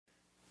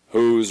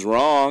Who's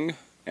wrong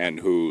and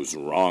who's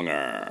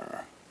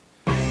wronger?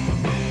 In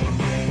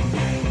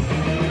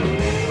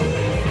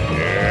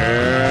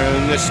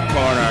this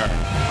corner,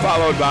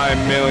 followed by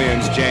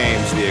millions,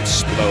 James the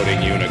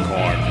Exploding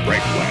Unicorn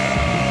Breakwell.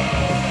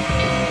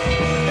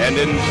 And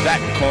in that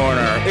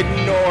corner,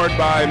 ignored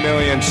by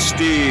millions,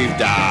 Steve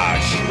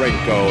Dash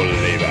Rinko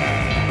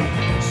Levens.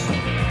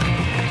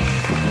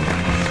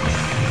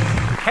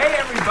 Hey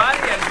everybody,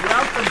 and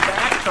welcome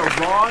back to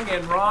Wrong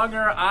and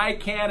Wronger. I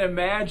can't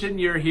imagine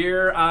you're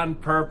here on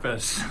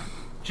purpose.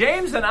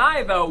 James and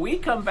I, though, we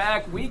come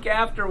back week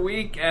after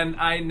week, and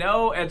I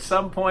know at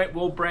some point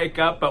we'll break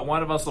up, but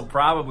one of us will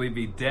probably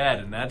be dead,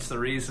 and that's the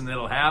reason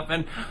it'll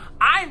happen.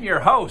 I'm your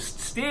host,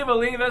 Steve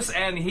Olivas,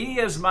 and he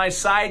is my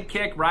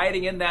sidekick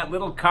riding in that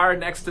little car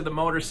next to the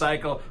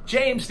motorcycle,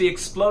 James the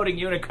Exploding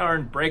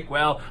Unicorn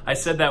Breakwell. I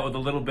said that with a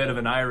little bit of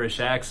an Irish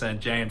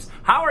accent, James.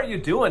 How are you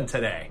doing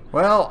today?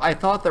 Well, I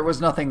thought there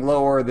was nothing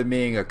lower than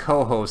being a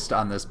co-host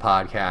on this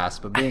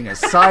podcast, but being a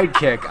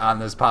sidekick on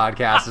this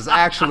podcast is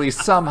actually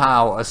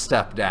somehow a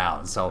step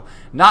down. So,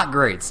 not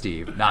great,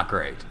 Steve. Not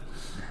great.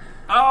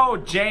 Oh,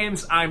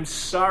 James, I'm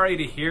sorry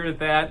to hear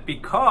that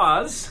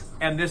because,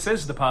 and this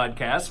is the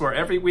podcast where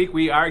every week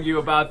we argue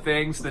about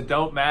things that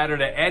don't matter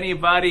to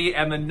anybody,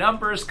 and the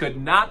numbers could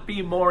not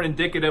be more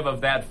indicative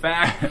of that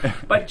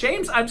fact. But,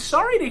 James, I'm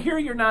sorry to hear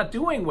you're not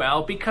doing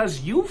well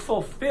because you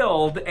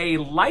fulfilled a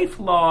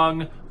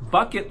lifelong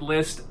bucket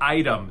list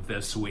item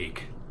this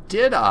week.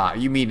 Did I?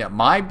 You mean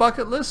my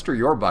bucket list or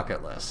your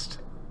bucket list?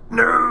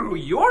 No,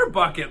 your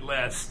bucket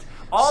list.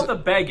 All the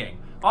begging,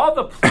 all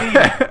the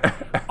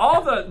pleading,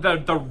 all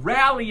the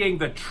rallying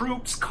the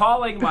troops,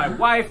 calling my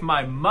wife,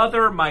 my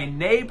mother, my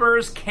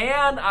neighbors.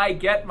 Can I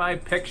get my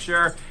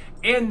picture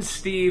in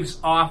Steve's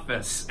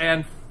office?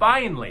 And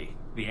finally,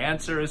 the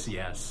answer is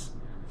yes.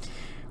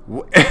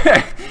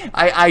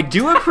 I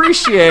do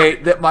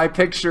appreciate that my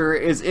picture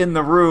is in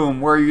the room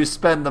where you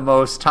spend the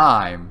most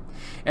time.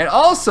 And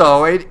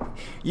also,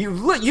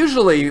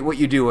 usually what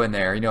you do in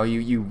there,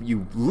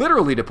 you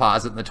literally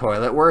deposit in the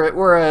toilet,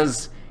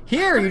 whereas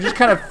here you just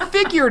kind of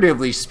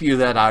figuratively spew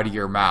that out of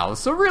your mouth.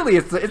 So really,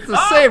 it's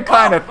the same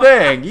kind of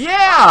thing.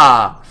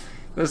 Yeah,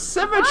 the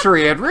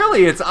symmetry, and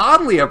really, it's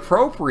oddly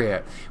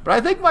appropriate. But I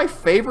think my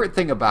favorite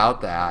thing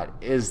about that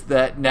is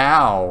that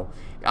now,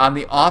 on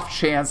the off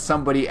chance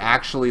somebody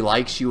actually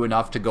likes you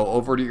enough to go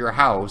over to your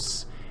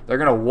house, they're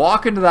going to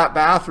walk into that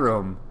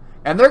bathroom,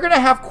 and they're going to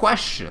have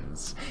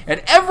questions.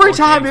 And every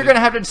time you're going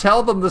to have to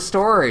tell them the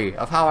story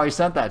of how I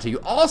sent that to you.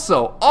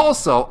 Also,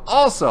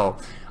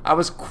 I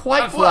was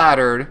quite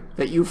flattered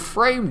that you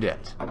framed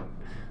it.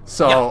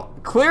 So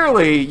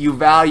clearly you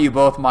value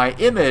both my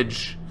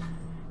image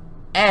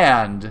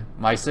and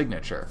my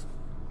signature.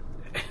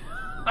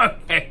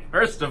 Okay,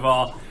 first of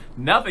all,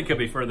 nothing could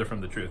be further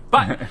from the truth.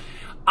 But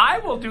I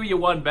will do you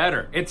one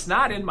better. It's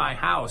not in my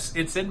house.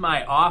 It's in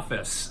my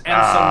office. And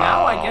so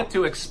now I get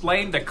to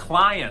explain to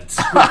clients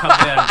who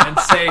come in and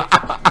say,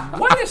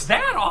 what is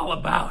that all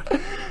about?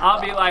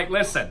 I'll be like,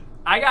 listen,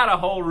 I got a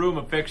whole room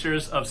of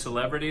pictures of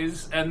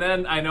celebrities, and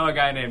then I know a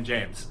guy named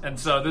James. And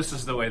so this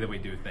is the way that we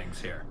do things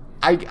here.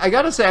 I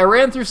gotta say, I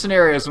ran through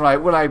scenarios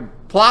when I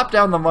plopped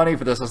down the money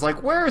for this. I was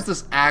like, where is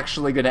this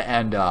actually going to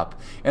end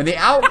up? And the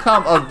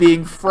outcome of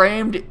being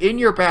framed in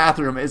your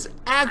bathroom is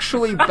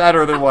actually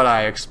better than what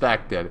I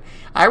expected.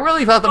 I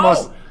really thought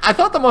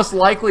the most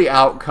likely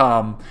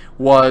outcome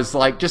was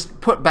like just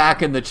put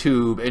back in the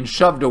tube and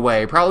shoved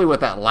away, probably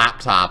with that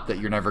laptop that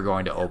you're never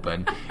going to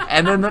open.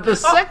 And then the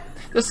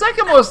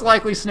second most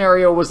likely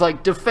scenario was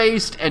like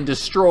defaced and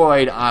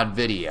destroyed on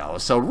video.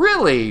 So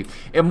really,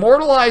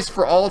 immortalized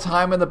for all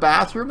time in the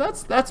bathroom,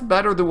 that's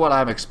better than what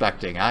I'm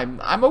expecting.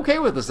 I'm okay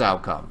with this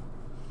outcome.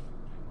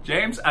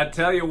 James, I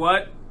tell you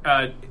what,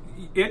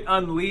 it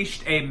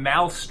unleashed a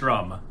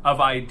maelstrom of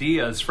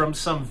ideas from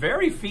some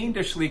very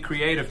fiendishly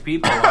creative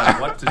people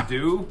on what to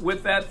do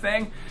with that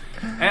thing.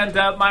 And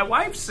my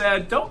wife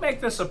said, don't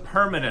make this a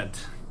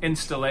permanent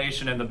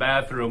installation in the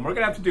bathroom. We're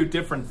going to have to do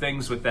different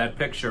things with that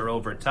picture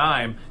over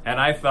time. And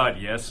I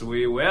thought, yes,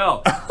 we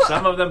will.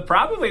 Some of them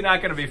probably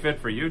not going to be fit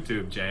for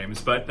YouTube,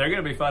 James, but they're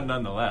going to be fun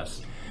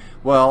nonetheless.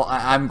 Well,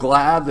 I'm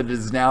glad that it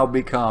has now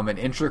become an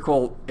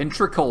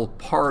integral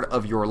part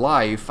of your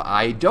life.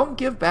 I don't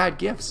give bad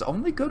gifts,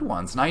 only good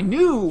ones. And I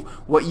knew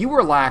what you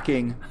were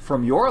lacking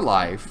from your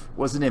life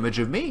was an image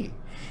of me.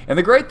 And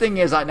the great thing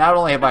is, not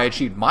only have I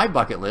achieved my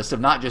bucket list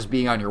of not just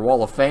being on your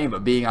wall of fame,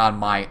 but being on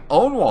my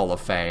own wall of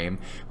fame,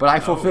 but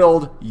I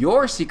fulfilled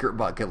your secret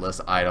bucket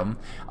list item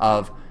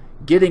of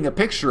getting a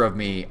picture of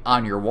me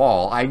on your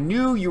wall. I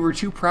knew you were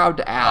too proud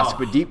to ask,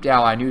 but deep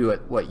down I knew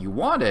what you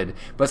wanted.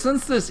 But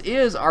since this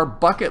is our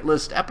bucket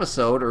list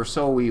episode, or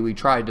so we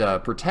tried to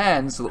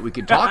pretend so that we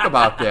could talk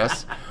about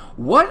this,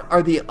 what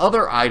are the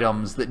other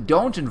items that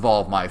don't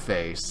involve my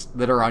face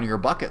that are on your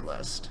bucket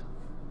list?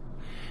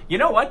 You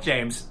know what,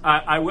 James?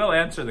 I will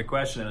answer the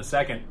question in a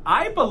second.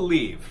 I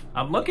believe,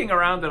 I'm looking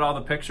around at all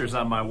the pictures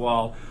on my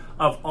wall.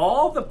 Of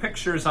all the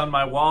pictures on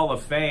my wall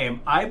of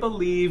fame, I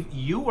believe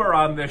you were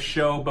on this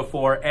show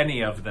before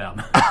any of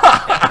them.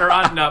 Or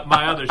on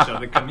my other show,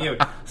 The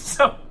Commute.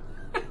 So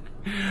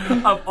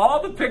Of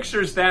all the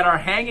pictures that are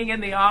hanging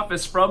in the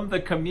office from the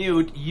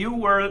commute, you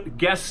were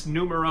guest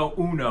numero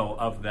uno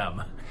of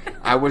them.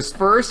 I was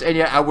first, and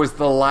yet I was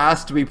the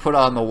last to be put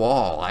on the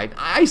wall.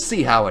 I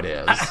see how it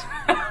is.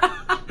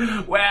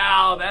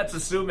 Well, that's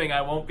assuming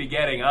I won't be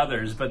getting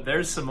others, but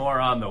there's some more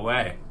on the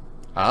way.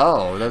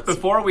 Oh, that's...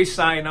 Before we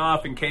sign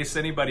off, in case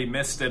anybody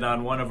missed it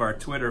on one of our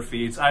Twitter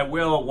feeds, I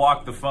will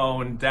walk the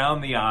phone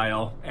down the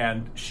aisle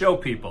and show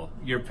people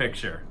your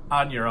picture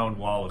on your own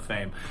wall of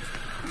fame.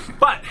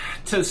 But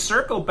to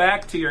circle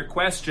back to your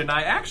question,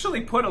 I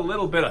actually put a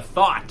little bit of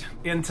thought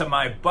into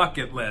my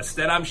bucket list,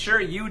 and I'm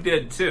sure you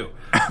did too.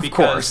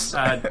 Because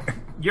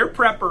your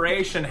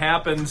preparation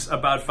happens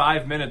about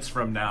 5 minutes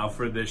from now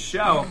for this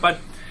show, but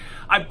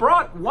I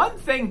brought one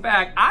thing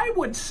back. I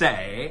would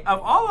say, of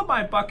all of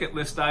my bucket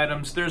list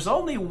items, there's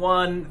only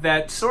one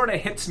that sort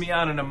of hits me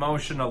on an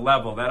emotional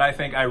level that I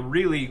think I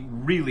really,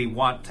 really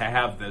want to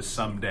have this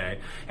someday.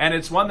 And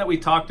it's one that we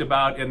talked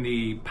about in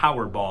the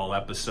Powerball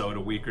episode a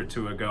week or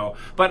two ago.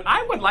 But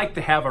I would like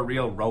to have a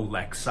real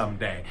Rolex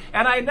someday.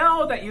 And I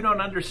know that you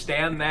don't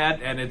understand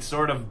that, and it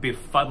sort of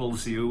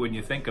befuddles you when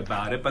you think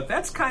about it. But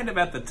that's kind of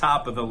at the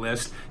top of the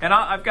list. And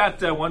I've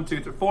got 1, 2,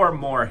 3, 4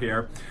 more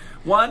here.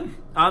 One,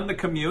 on the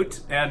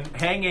commute and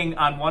hanging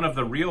on one of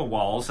the real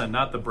walls and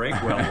not the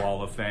Breakwell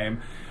Wall of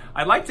Fame,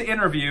 I'd like to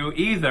interview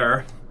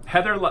either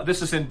Heather,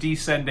 this is in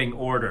descending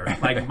order,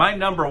 like my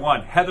number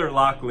one, Heather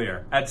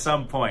Locklear, at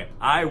some point.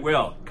 I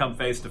will come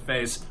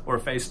face-to-face or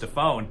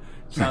face-to-phone,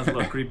 sounds a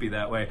little creepy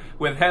that way,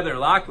 with Heather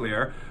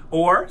Locklear,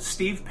 or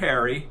Steve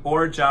Perry,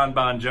 or John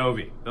Bon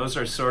Jovi. Those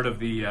are sort of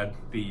the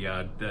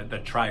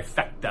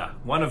trifecta,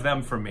 one of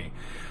them for me.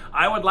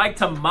 I would like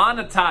to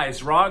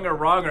monetize Wrong or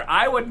Wronger.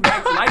 I would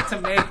like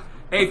to make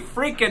a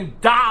freaking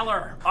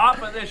 $1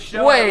 off of this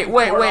show. Wait.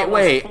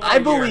 I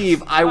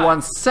believe I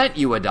once sent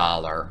you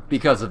 $1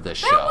 because of this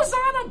show. That was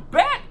on a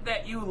bet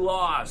that you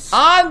lost.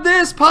 On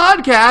this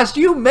podcast,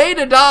 you made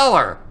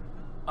 $1.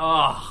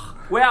 Oh,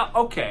 well,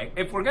 okay.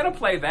 If we're going to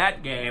play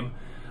that game,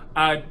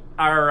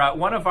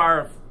 one of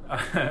our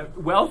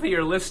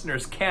wealthier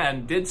listeners,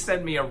 Ken, did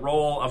send me a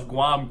roll of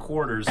Guam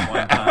quarters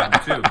one time,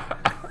 too.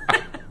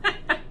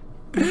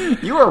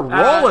 You were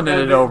rolling in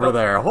it over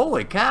there.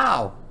 Holy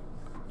cow.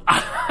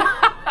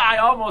 I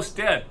almost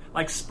did.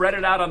 Like, spread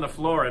it out on the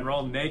floor and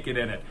roll naked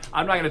in it.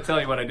 I'm not going to tell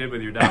you what I did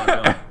with your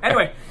dollar bill.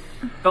 Anyway,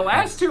 the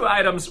last two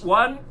items.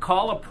 One,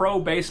 call a pro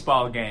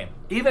baseball game.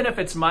 Even if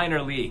it's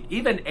minor league.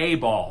 Even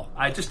A-ball.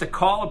 Just to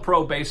call a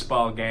pro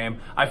baseball game.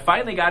 I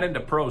finally got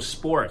into pro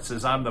sports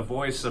as I'm the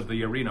voice of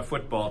the arena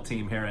football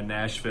team here in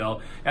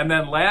Nashville. And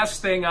then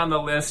last thing on the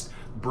list,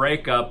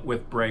 break up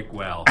with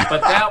Breakwell.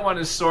 But that one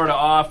is sort of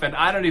off, and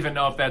I don't even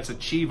know if that's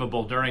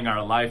achievable during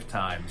our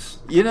lifetimes.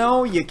 You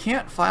know, you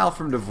can't file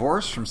for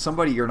divorce from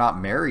somebody you're not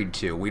married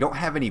to. We don't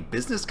have any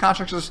business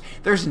contracts.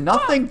 There's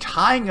nothing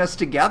tying us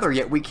together,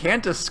 yet we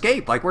can't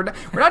escape. Like, we're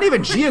not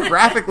even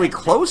geographically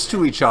close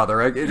to each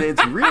other.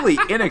 It's really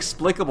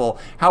inexplicable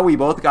how we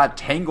both got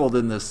tangled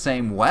in the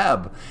same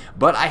web.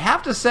 But I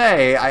have to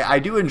say, I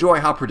do enjoy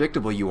how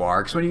predictable you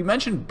are, because when you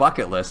mentioned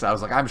bucket list, I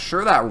was like, I'm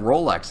sure that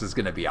Rolex is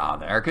going to be on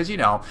there, because, you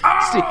know,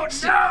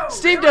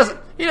 Steve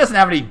doesn't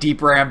have any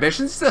deeper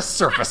ambitions. He's a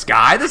surface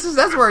guy.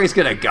 That's where he's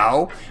gonna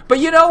go. But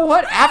you know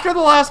what? After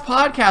the last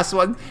podcast,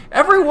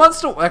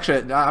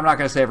 actually, I'm not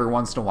gonna say every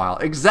once in a while.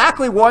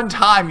 Exactly one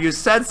time you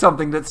said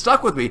something that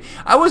stuck with me.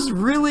 I was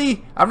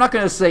really, I'm not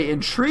gonna say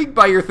intrigued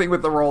by your thing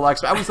with the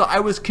Rolex, but I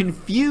was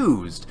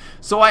confused.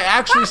 So I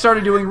actually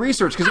started doing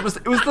research, because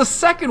it was the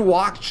second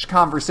watch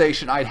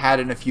conversation I'd had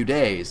in a few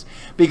days,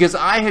 because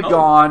I had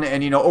gone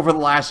and, you know, over the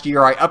last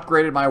year I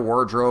upgraded my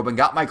wardrobe and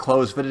got my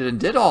clothes fitted and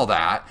did all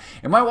that,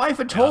 and my wife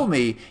had told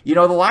me, you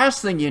know, the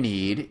last thing you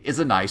need is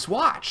a nice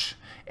watch.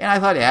 And I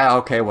thought, yeah,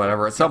 okay,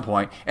 whatever, at some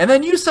point. And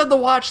then you said the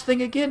watch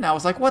thing again, and I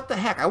was like, what the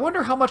heck? I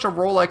wonder how much a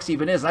Rolex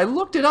even is. And I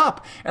looked it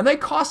up, and they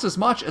cost as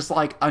much as,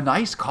 like, a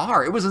nice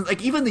car. It was,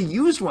 like, even the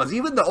used ones,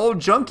 even the old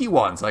junky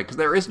ones. Like,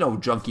 there is no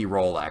junky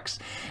Rolex.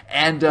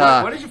 And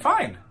what did you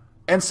find?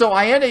 And so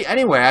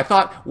anyway, I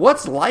thought,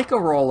 what's like a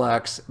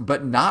Rolex,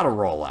 but not a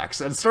Rolex?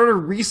 And started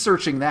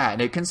researching that,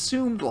 and it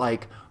consumed,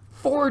 like,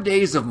 4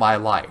 days of my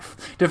life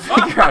to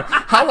figure out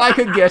how I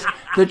could get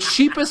the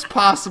cheapest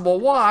possible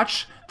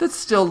watch that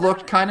still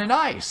looked kind of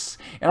nice.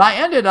 And I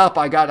ended up,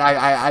 went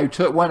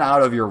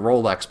out of your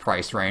Rolex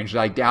price range,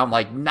 like down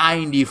like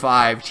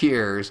 95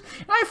 tiers.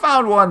 And I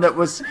found one that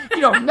was, you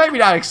know, maybe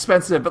not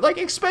expensive, but like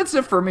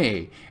expensive for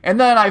me. And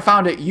then I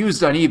found it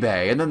used on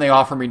eBay, and then they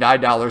offered me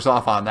 $9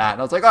 off on that. And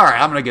I was like, all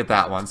right, I'm going to get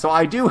that one. So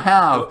I do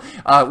have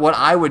what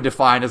I would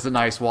define as a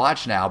nice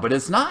watch now, but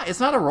it's not a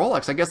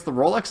Rolex. I guess the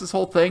Rolex's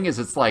whole thing is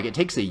it's like it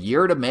takes a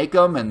year to make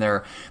them, and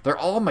they're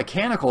all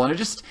mechanical.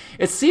 And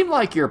it seemed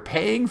like you're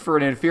paying for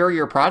an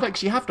inferior product,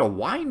 'cause you have to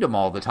wind them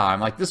all the time.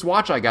 Like this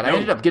watch I got, I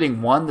ended up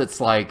getting one that's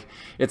like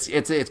it's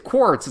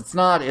quartz. It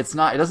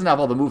doesn't have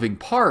all the moving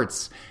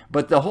parts,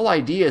 but the whole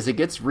idea is it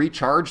gets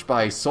recharged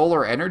by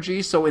solar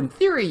energy. So in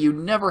theory, you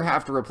never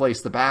have to replace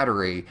the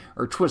battery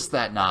or twist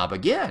that knob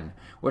again,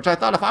 which I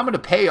thought, if I'm going to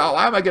pay,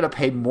 why am I going to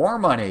pay more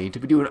money to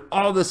be doing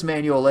all this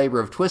manual labor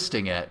of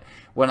twisting it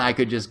when I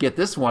could just get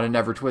this one and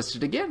never twist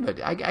it again?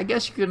 But I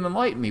guess you can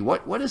enlighten me.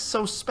 What is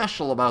so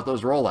special about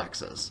those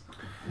Rolexes?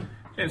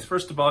 James,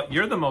 first of all,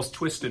 you're the most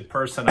twisted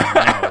person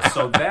I know,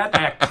 so that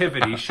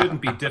activity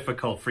shouldn't be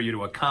difficult for you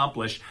to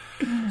accomplish.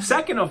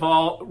 Second of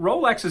all,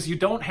 Rolexes, you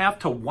don't have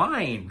to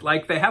wind.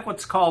 Like, they have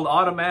what's called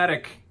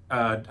automatic,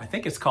 I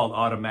think it's called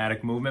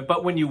automatic movement,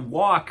 but when you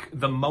walk,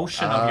 the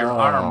motion of your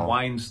arm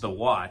winds the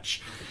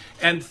watch.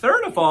 And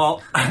third of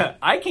all,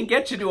 I can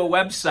get you to a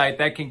website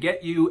that can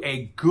get you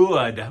a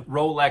good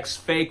Rolex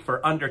fake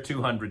for under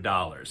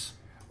 $200.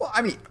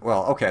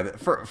 Well, okay.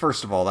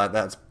 First of all,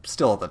 that's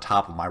still at the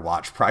top of my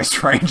watch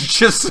price range,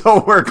 just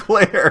so we're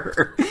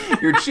clear.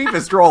 Your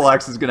cheapest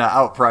Rolex is going to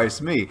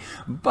outprice me.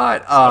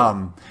 But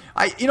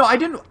I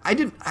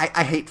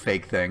hate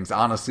fake things,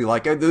 honestly.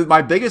 Like,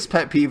 my biggest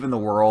pet peeve in the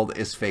world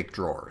is fake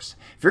drawers.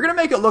 If you're going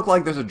to make it look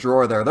like there's a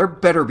drawer there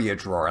better be a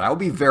drawer, and I will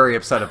be very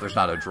upset if there's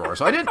not a drawer.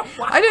 So I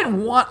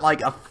didn't want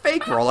like a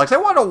fake Rolex. I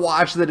wanted a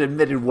watch that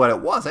admitted what it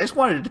was. I just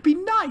wanted it to be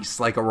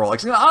nice, like a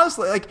Rolex. And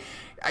honestly, like,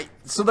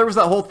 so there was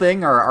that whole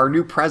thing, our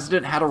new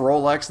president had a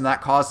Rolex, and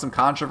that caused some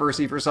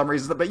controversy for some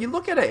reason. But you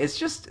look at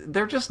it,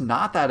 they're just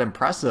not that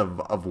impressive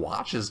of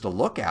watches to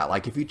look at.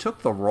 Like, if you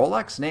took the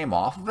Rolex name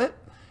off of it,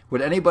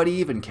 would anybody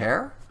even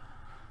care?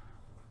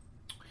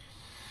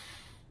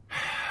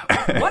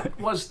 What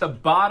was the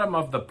bottom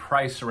of the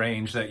price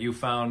range that you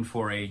found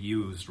for a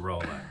used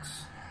Rolex?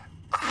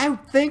 I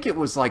think it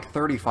was like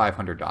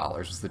 $3,500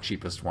 was the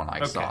cheapest one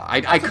I saw.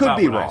 I could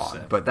be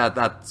wrong, but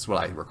that's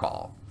what I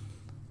recall.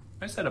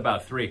 I said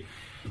about 3.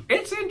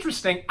 It's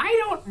interesting.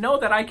 I don't know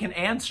that I can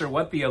answer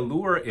what the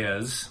allure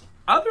is,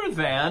 other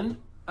than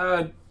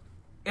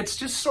it's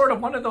just sort of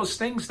one of those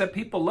things that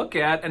people look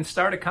at and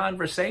start a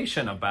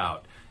conversation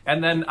about.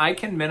 And then I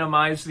can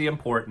minimize the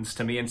importance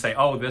to me and say,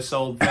 oh, this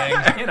old thing,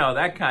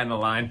 that kind of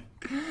line.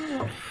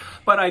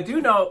 But I do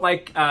know,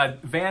 like,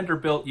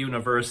 Vanderbilt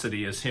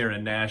University is here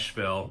in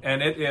Nashville,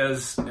 and it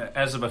is,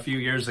 as of a few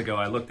years ago,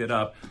 I looked it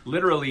up,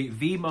 literally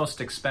the most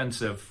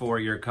expensive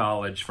four-year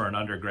college for an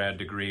undergrad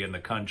degree in the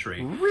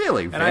country.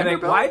 Really? And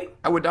Vanderbilt? I think,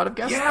 I would not have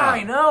guessed that. Yeah,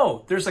 I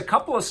know. There's a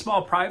couple of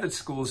small private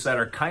schools that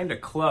are kind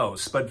of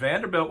close, but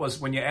Vanderbilt was,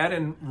 when you add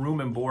in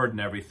room and board and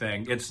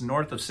everything, it's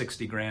north of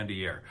 $60,000 a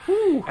year.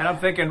 Whew. And I'm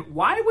thinking,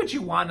 why would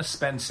you want to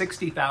spend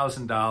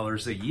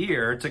 $60,000 a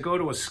year to go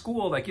to a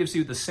school that gives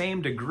you the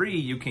same degree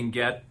you can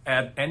get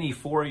at any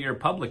four-year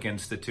public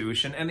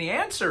institution? And the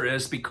answer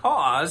is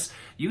because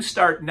you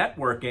start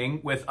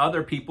networking with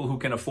other people who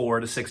can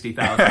afford a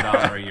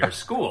 $60,000 a year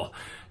school.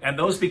 And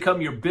those become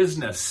your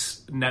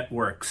business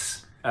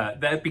networks.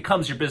 That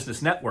becomes your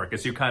business network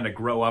as you kind of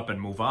grow up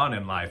and move on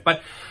in life.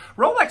 But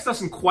Rolex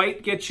doesn't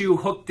quite get you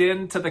hooked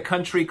into the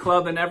country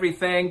club and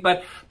everything,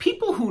 but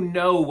people who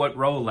know what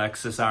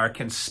Rolexes are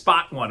can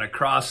spot one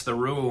across the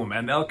room,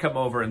 and they'll come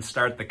over and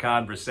start the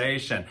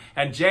conversation.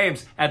 And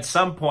James, at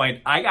some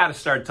point, I got to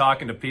start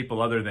talking to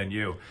people other than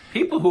you.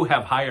 People who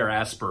have higher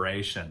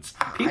aspirations.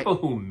 People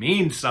who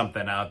mean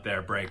something out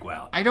there,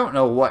 Breakwell. I don't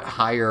know what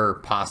higher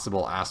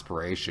possible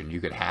aspiration you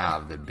could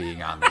have than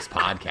being on this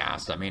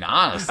podcast. I mean,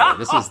 honestly,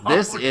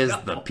 this is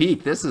the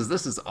peak. This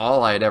is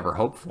all I had ever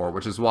hoped for,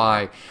 which is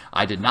why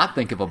I did not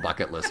think of a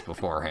bucket list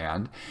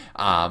beforehand.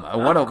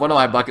 One of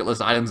my bucket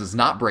list items is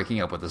not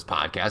breaking up with this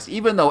podcast,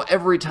 even though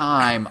every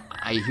time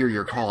I hear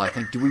your call, I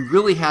think, do we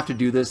really have to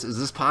do this? Is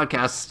this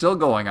podcast still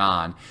going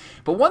on?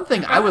 But one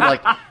thing I would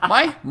like,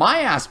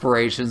 my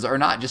aspirations are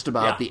not just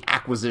about the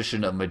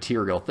acquisition of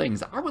material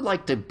things. I would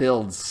like to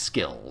build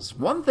skills.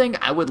 One thing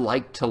I would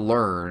like to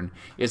learn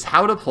is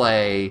how to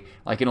play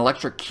like an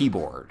electric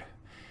keyboard.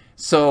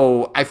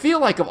 So I feel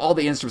like of all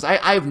the instruments,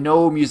 I have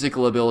no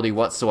musical ability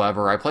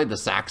whatsoever. I played the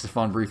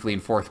saxophone briefly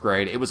in 4th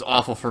grade. It was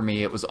awful for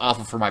me. It was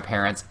awful for my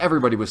parents.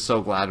 Everybody was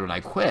so glad when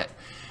I quit.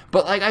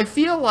 But like, I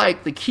feel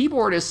like the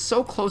keyboard is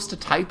so close to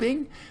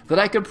typing that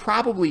I could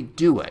probably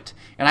do it.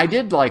 And I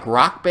did like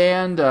Rock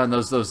Band and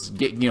those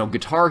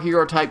Guitar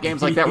Hero type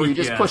games like that where you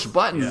just push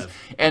buttons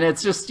and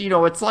it's just,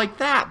 it's like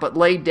that, but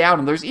laid down.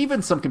 And there's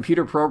even some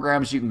computer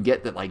programs you can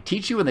get that like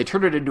teach you, and they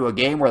turn it into a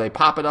game where they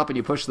pop it up and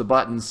you push the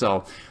buttons.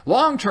 So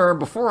long term,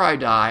 before I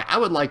die, I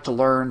would like to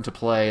learn to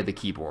play the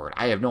keyboard.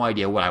 I have no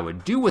idea what I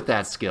would do with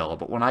that skill,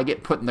 but when I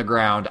get put in the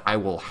ground, I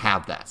will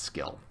have that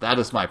skill. That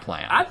is my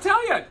plan. I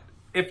tell you,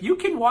 if you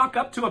can walk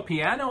up to a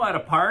piano at a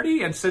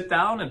party and sit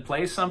down and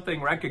play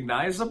something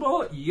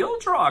recognizable, you'll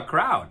draw a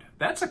crowd.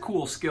 That's a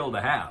cool skill to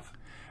have.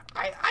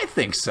 I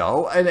think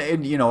so, and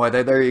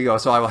there you go.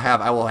 So I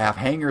will have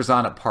hangers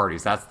on at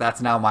parties.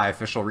 That's now my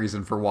official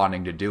reason for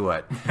wanting to do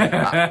it.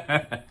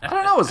 I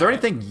don't know. Is there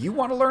anything you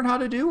want to learn how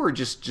to do, or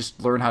just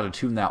learn how to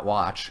tune that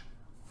watch?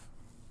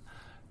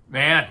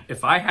 Man,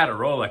 if I had a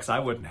Rolex, I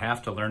wouldn't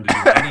have to learn to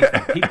do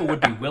anything. People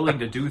would be willing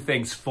to do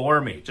things for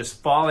me,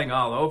 just falling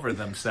all over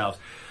themselves.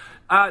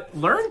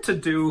 Learn to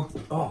do...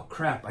 Oh,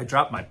 crap, I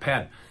dropped my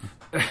pen.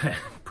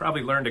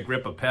 Probably learn to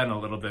grip a pen a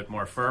little bit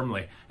more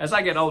firmly. As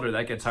I get older,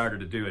 that gets harder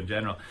to do in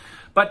general.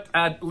 But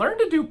learn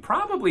to do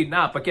probably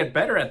not, but get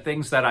better at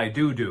things that I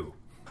do.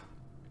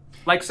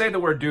 Like say the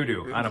word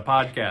doo-doo on a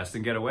podcast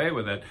and get away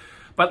with it.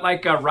 But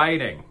like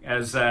writing,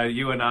 as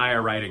you and I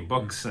are writing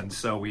books, and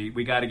so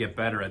we got to get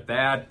better at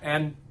that.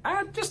 And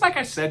just like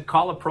I said,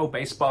 call a pro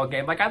baseball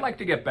game. Like I'd like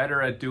to get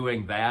better at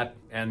doing that.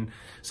 And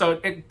so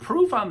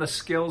improve on the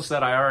skills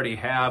that I already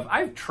have.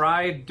 I've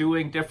tried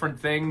doing different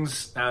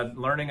things,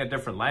 learning a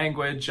different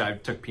language. I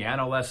took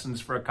piano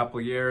lessons for a couple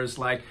of years.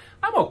 Like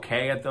I'm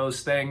okay at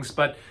those things,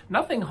 but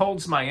nothing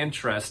holds my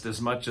interest as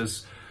much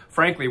as,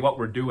 frankly, what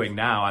we're doing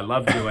now. I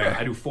love doing,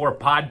 I do 4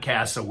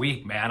 podcasts a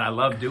week, man. I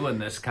love doing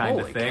this kind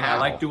of thing. Cow. I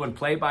like doing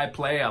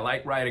play-by-play. I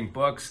like writing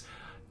books.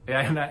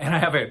 And I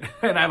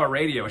have a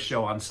radio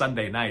show on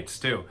Sunday nights,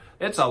 too.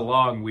 It's a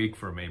long week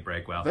for me,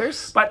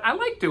 Breakwell. But I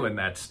like doing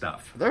that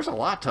stuff. There's a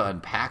lot to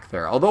unpack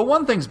there. Although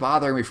one thing's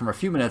bothering me from a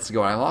few minutes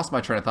ago, and I lost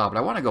my train of thought, but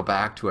I want to go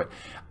back to it.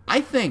 I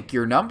think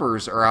your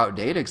numbers are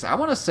outdated, because I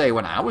want to say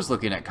when I was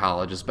looking at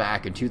colleges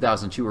back in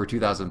 2002 or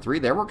 2003,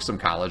 there were some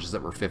colleges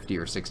that were 50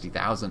 or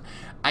 60,000.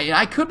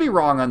 I could be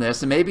wrong on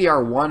this, and maybe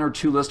our 1 or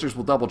 2 listeners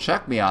will double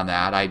check me on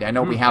that. I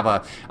know we have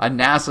a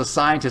NASA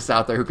scientist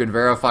out there who can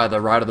verify the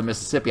ride of the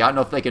Mississippi. I don't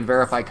know if they can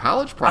verify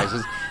college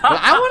prices, but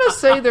I want to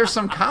say there's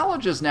some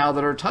colleges now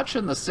that are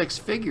touching the 6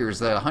 figures,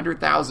 the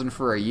 100,000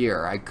 for a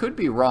year. I could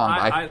be wrong.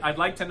 I'd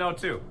like to know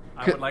too.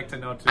 I would like to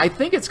know too. I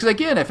think it's because,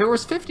 again, if it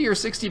was 50 or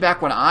 60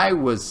 back when I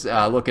was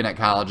looking at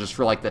colleges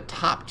for like the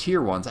top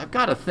tier ones, I've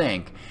got to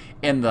think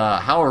in the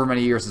however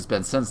many years it's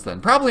been since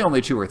then, probably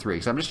only 2 or 3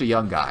 because I'm just a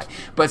young guy.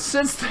 But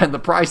since then, the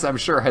price, I'm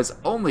sure, has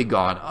only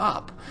gone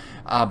up.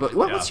 But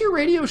what's your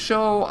radio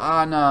show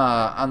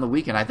on the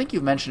weekend? I think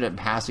you've mentioned it in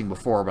passing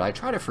before, but I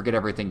try to forget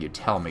everything you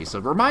tell me. So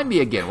remind me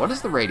again, what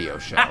is the radio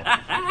show?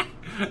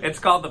 It's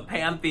called The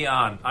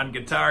Pantheon on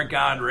Guitar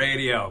God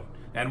Radio,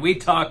 and we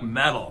talk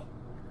metal.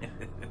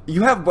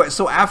 You have,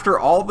 so after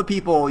all the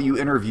people you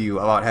interview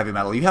about heavy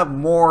metal, you have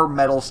more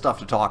metal stuff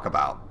to talk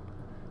about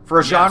for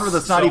a genre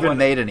that's not even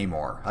made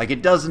anymore. Like,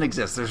 it doesn't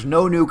exist. There's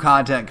no new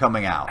content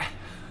coming out.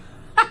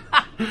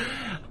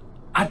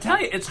 I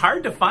tell you, it's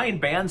hard to find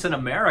bands in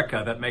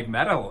America that make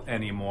metal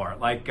anymore.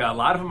 Like, a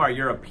lot of them are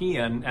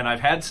European, and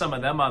I've had some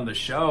of them on the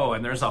show,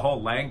 and there's a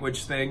whole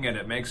language thing, and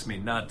it makes me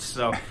nuts.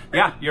 So,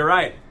 yeah, you're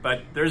right.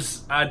 But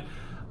there's...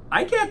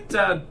 I get,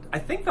 I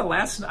think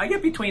I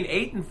get between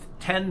 8,000 and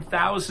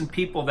 10,000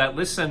 people that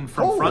listen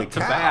from front to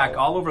back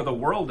all over the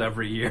world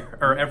every year,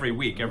 or every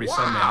week, every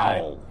Sunday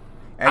night.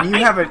 And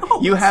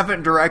you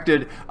haven't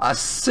directed a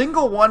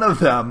single one of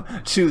them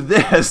to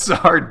this,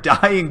 our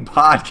dying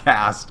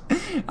podcast,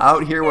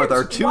 out here with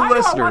our 2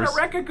 listeners. Why do I want to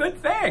wreck a good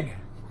thing?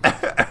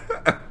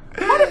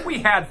 What if we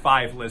had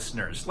 5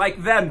 listeners?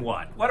 Like, then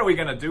what? What are we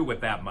going to do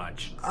with that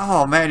much?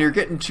 Oh man, you're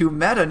getting too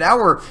meta. Now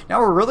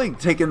we're really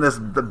taking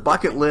the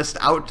bucket list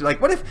out.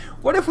 Like, what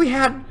if we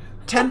had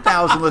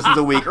 10,000 listens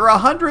a week or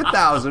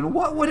 100,000?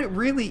 What would it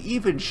really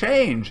even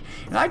change?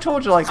 And I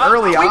told you, like,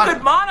 early on, we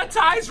could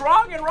monetize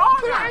Wrong and Wrong.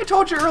 I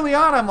told you early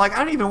on, I'm like, I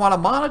don't even want to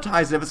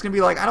monetize it. If it's gonna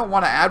be like, I don't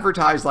want to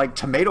advertise like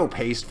tomato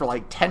paste for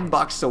like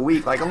 $10 a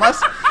week. Like,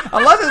 unless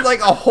it's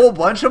like a whole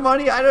bunch of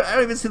money, I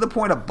don't even see the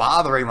point of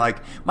bothering. Like,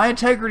 my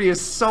integrity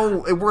is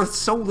worth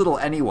so little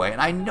anyway,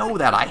 and I know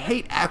that. I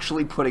hate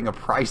actually putting a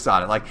price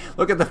on it. Like,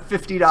 look at the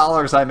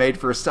 $50 I made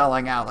for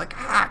selling out. Like,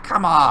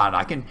 come on,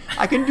 I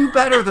can do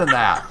better than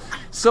that.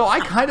 So I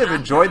kind of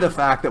enjoy the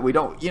fact that we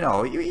don't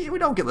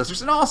get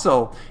listeners. And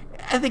also,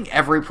 I think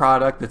every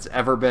product that's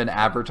ever been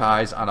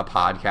advertised on a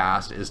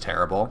podcast is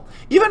terrible.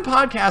 Even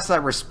podcasts I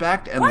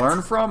respect and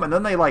learn from, and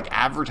then they like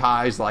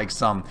advertise like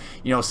some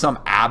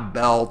ab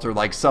belt or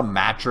like some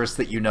mattress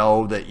that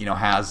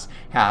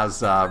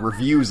has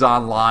reviews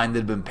online that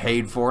have been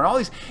paid for and all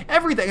these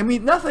everything. I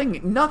mean,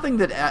 nothing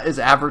that is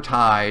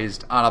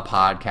advertised on a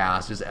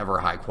podcast is ever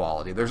high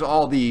quality. There's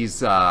all these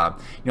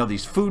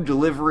these food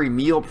delivery,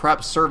 meal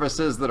prep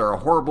services that are a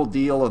horrible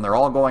deal, and they're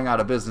all going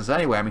out of business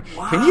anyway. I mean,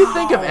 Can you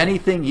think of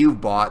anything you've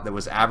bought that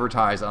was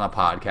advertised on a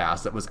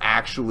podcast that was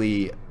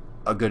actually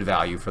a good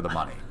value for the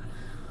money?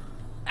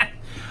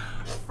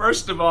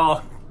 First of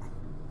all,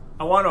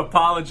 I want to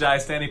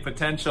apologize to any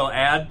potential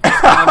ad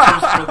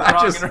sponsors for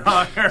the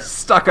Wrong and Wronger.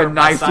 Stuck a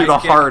knife through the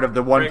heart of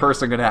the one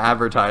person going to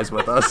advertise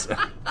with us.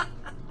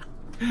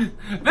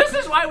 This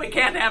is why we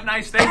can't have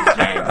nice things,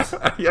 James.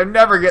 You're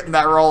never getting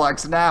that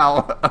Rolex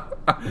now.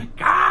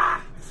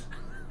 God.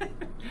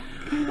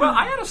 Well,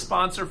 I had a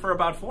sponsor for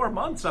about 4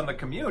 months on the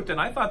commute, and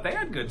I thought they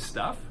had good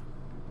stuff.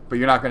 But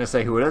you're not going to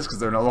say who it is because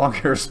they're no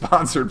longer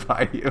sponsored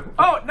by you.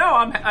 Oh, no,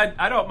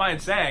 I don't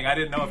mind saying. I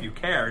didn't know if you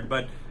cared,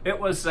 but it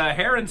was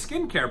hair and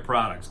skincare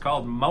products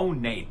called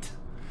Monate.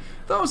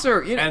 Those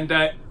are, and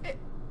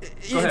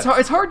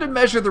it's hard to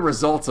measure the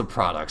results of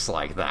products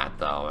like that,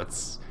 though.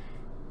 It's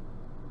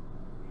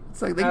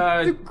like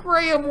the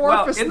gray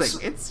amorphous thing.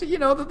 It's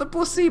the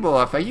placebo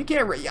effect. You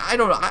can't.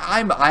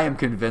 I am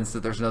convinced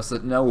that there's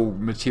no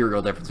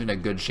material difference between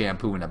a good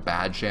shampoo and a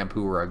bad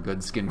shampoo, or a good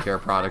skincare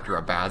product or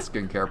a bad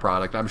skincare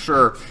product. I'm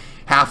sure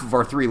half of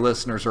our 3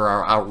 listeners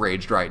are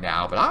outraged right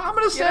now, but I'm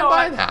going to stand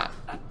by that.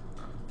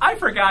 I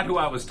forgot who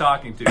I was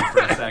talking to for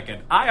a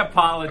second. I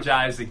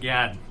apologize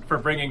again for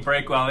bringing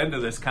Breakwell into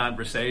this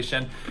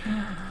conversation.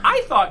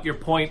 I thought your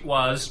point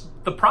was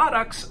the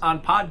products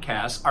on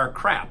podcasts are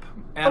crap.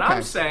 And Okay.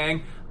 I'm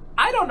saying,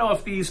 I don't know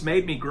if these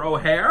made me grow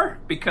hair,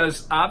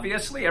 because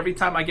obviously every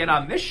time I get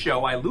on this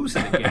show, I lose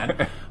it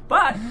again.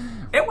 But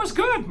it was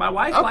good. My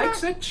wife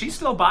likes it. She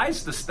still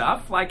buys the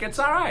stuff. Like, it's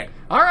all right.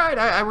 All right,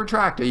 I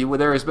retract it.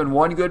 There has been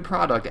one good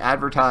product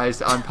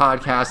advertised on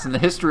podcasts in the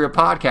history of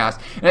podcasts,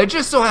 and it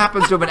just so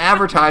happens to have been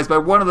advertised by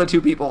one of the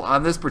two people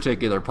on this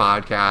particular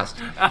podcast.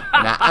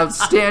 An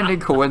outstanding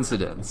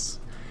coincidence.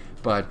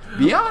 But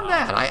beyond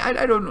that,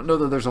 I don't know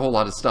that there's a whole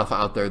lot of stuff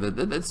out there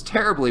that's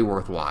terribly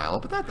worthwhile,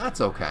 but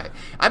that's okay.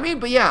 I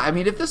mean,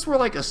 if this were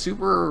like a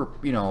super,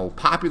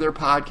 popular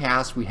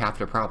podcast, we'd have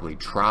to probably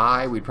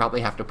try. We'd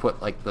probably have to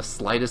put like the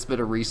slightest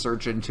bit of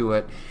research into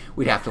it.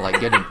 We'd have to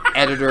like get an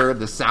editor.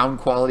 The sound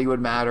quality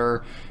would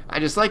matter. I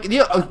just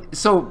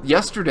so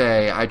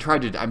yesterday I'm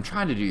trying to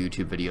do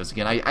YouTube videos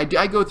again.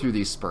 I go through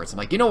these spurts. I'm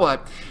like, you know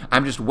what?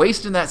 I'm just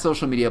wasting that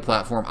social media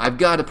platform. I've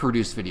got to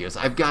produce videos.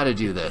 I've got to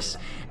do this.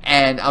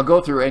 And I'll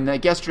go through, and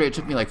like yesterday it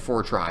took me like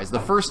 4 tries.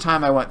 The first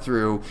time I went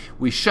through,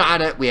 we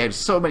shot it. We had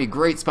so many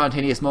great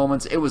spontaneous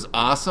moments. It was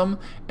awesome.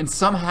 And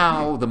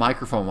somehow the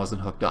microphone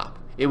wasn't hooked up.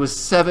 It was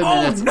 7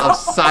 minutes of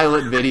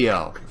silent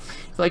video.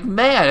 It's like,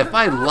 man, if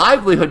my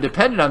livelihood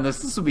depended on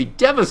this would be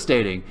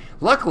devastating.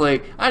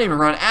 Luckily, I didn't even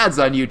run ads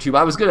on YouTube.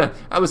 I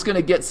was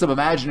gonna get some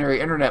imaginary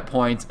internet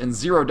points, and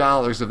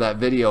 $0 of that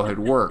video had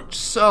worked.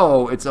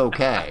 So it's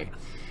okay.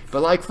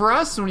 But like for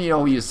us,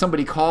 when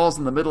somebody calls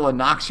in the middle and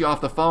knocks you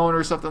off the phone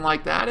or something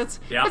like that, it's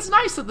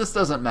nice that this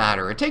doesn't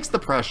matter. It takes the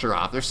pressure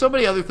off. There's so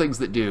many other things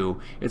that do.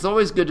 It's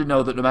always good to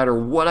know that no matter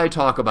what I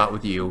talk about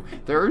with you,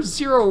 there are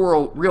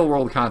zero real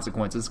world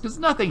consequences, because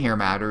nothing here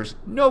matters.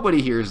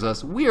 Nobody hears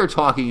us. We are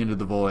talking into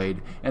the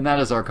void, and that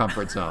is our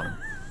comfort zone.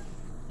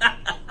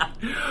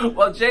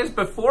 Well, James,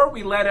 before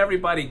we let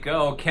everybody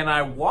go, can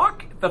I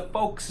walk the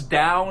folks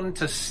down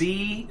to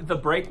see the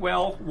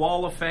Breakwell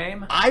Wall of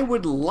Fame? I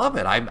would love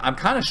it. I'm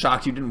kind of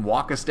shocked you didn't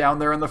walk us down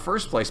there in the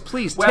first place.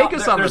 Please, take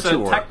us on the tour.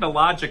 There's a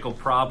technological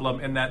problem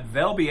in that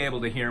they'll be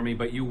able to hear me,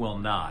 but you will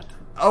not.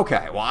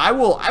 Okay,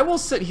 well, I will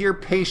sit here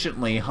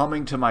patiently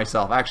humming to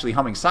myself, actually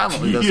humming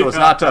silently, though, so as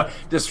not to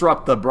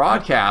disrupt the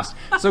broadcast.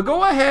 So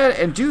go ahead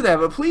and do that,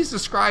 but please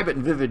describe it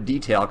in vivid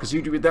detail, because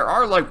there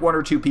are like 1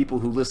 or 2 people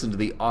who listen to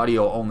the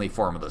audio-only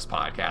form of this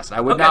podcast.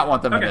 I would not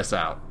want them to miss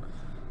out.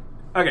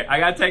 Okay, I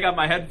got to take out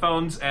my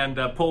headphones and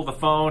pull the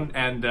phone,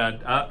 and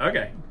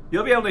okay.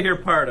 You'll be able to hear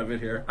part of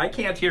it here. I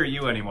can't hear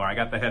you anymore. I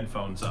got the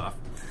headphones off.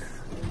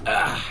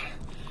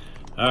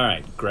 All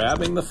right,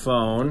 grabbing the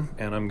phone,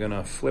 and I'm going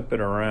to flip it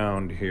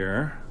around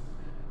here.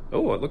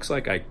 Oh, it looks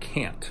like I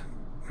can't.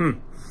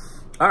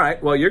 All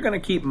right, well, you're going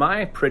to keep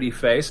my pretty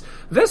face.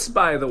 This,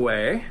 by the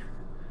way,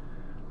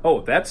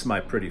 that's my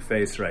pretty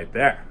face right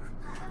there.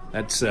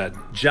 That's a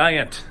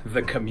giant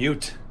The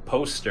Commute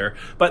poster.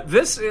 But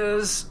this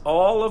is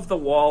all of the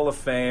Wall of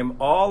Fame,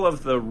 all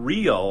of the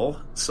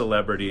real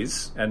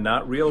celebrities, and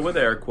not real with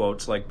air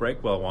quotes like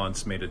Breakwell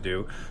wants me to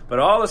do, but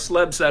all the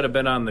celebs that have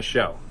been on the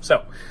show.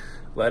 So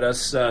let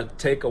us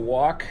take a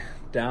walk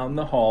down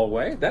the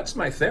hallway. That's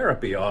my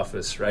therapy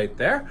office right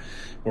there.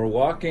 We're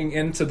walking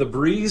into the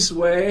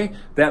breezeway.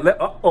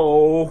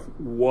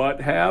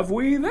 What have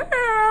we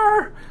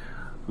there?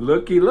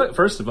 Looky, look.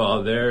 First of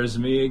all, there's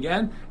me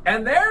again.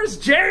 And there's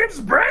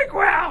James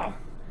Breakwell.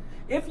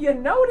 If you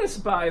notice,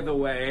 by the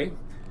way,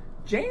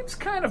 James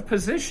kind of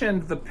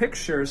positioned the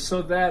picture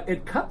so that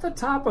it cut the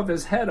top of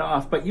his head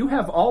off, but you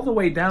have all the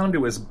way down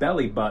to his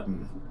belly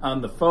button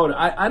on the photo.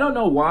 I don't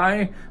know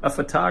why a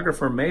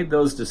photographer made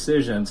those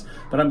decisions,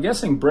 but I'm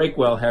guessing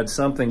Breakwell had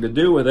something to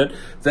do with it.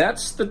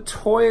 That's the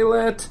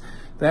toilet.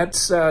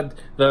 That's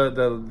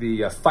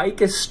the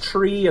ficus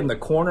tree in the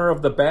corner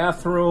of the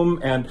bathroom,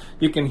 and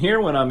you can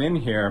hear when I'm in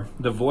here,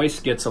 the voice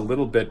gets a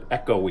little bit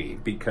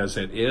echoey because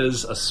it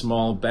is a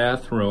small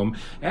bathroom,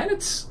 and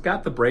it's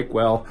got the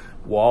Breakwell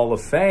Wall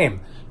of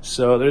Fame.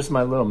 So there's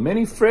my little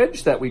mini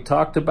fridge that we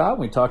talked about.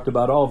 We talked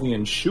about all the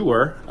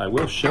Ensure. I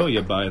will show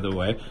you, by the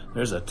way.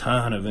 There's a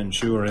ton of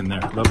Ensure in there.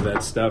 Love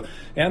that stuff.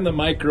 And the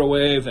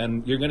microwave,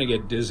 and you're going to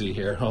get dizzy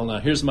here. Hold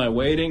on. Here's my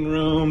waiting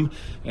room,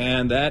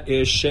 and that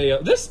is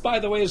Shea. This, by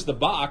the way, is the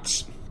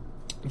box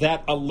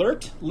that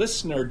alert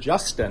listener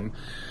Justin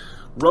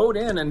wrote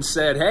in and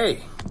said,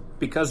 hey,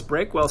 because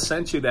Breakwell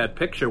sent you that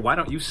picture, why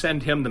don't you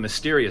send him the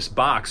mysterious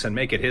box and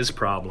make it his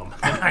problem?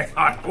 And I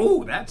thought,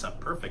 ooh, that's a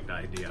perfect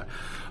idea.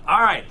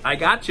 All right, I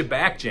got you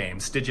back,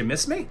 James. Did you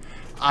miss me?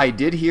 I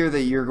did hear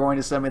that you're going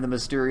to send me the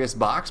mysterious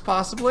box,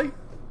 possibly?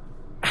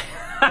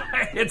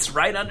 It's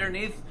right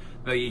underneath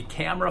the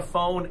camera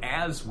phone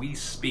as we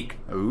speak.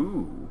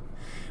 Ooh.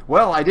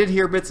 Well, I did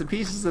hear bits and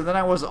pieces, and then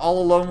I was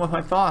all alone with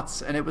my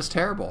thoughts, and it was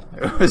terrible.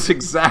 It was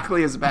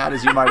exactly as bad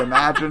as you might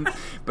imagine,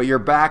 but you're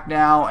back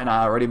now, and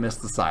I already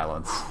missed the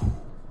silence.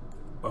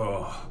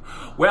 Oh.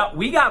 Well,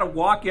 we got to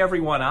walk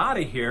everyone out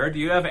of here. Do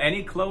you have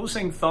any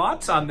closing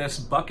thoughts on this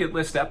bucket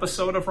list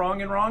episode of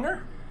Wrong and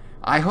Wronger?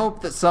 I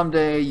hope that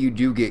someday you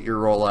do get your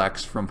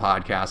Rolex from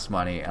Podcast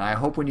Money, and I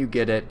hope when you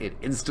get it, it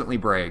instantly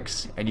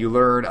breaks, and you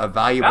learn a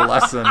valuable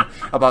lesson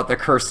about the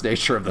cursed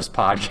nature of this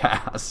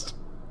podcast.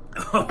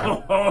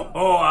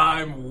 Oh,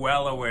 I'm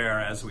well aware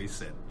as we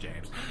sit,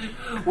 James.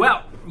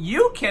 Well,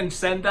 you can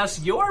send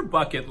us your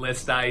bucket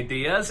list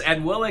ideas,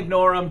 and we'll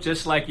ignore them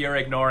just like you're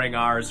ignoring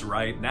ours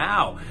right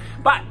now.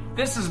 But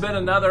this has been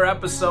another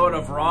episode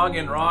of Wrong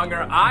and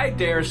Wronger. I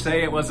dare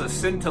say it was a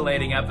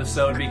scintillating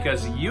episode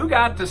because you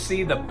got to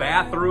see the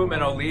bathroom in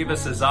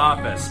Olivas'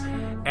 office.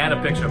 And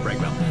a picture of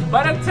Breakwell.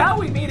 But until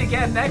we meet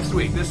again next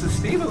week, this is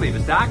Steve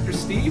Olivas, Dr.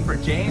 Steve for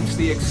James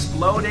the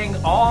Exploding,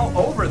 all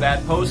over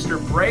that poster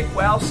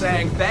Breakwell,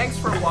 saying thanks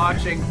for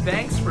watching,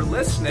 thanks for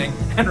listening,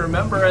 and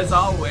remember, as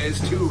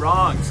always, 2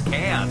 wrongs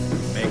can't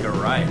make a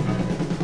right.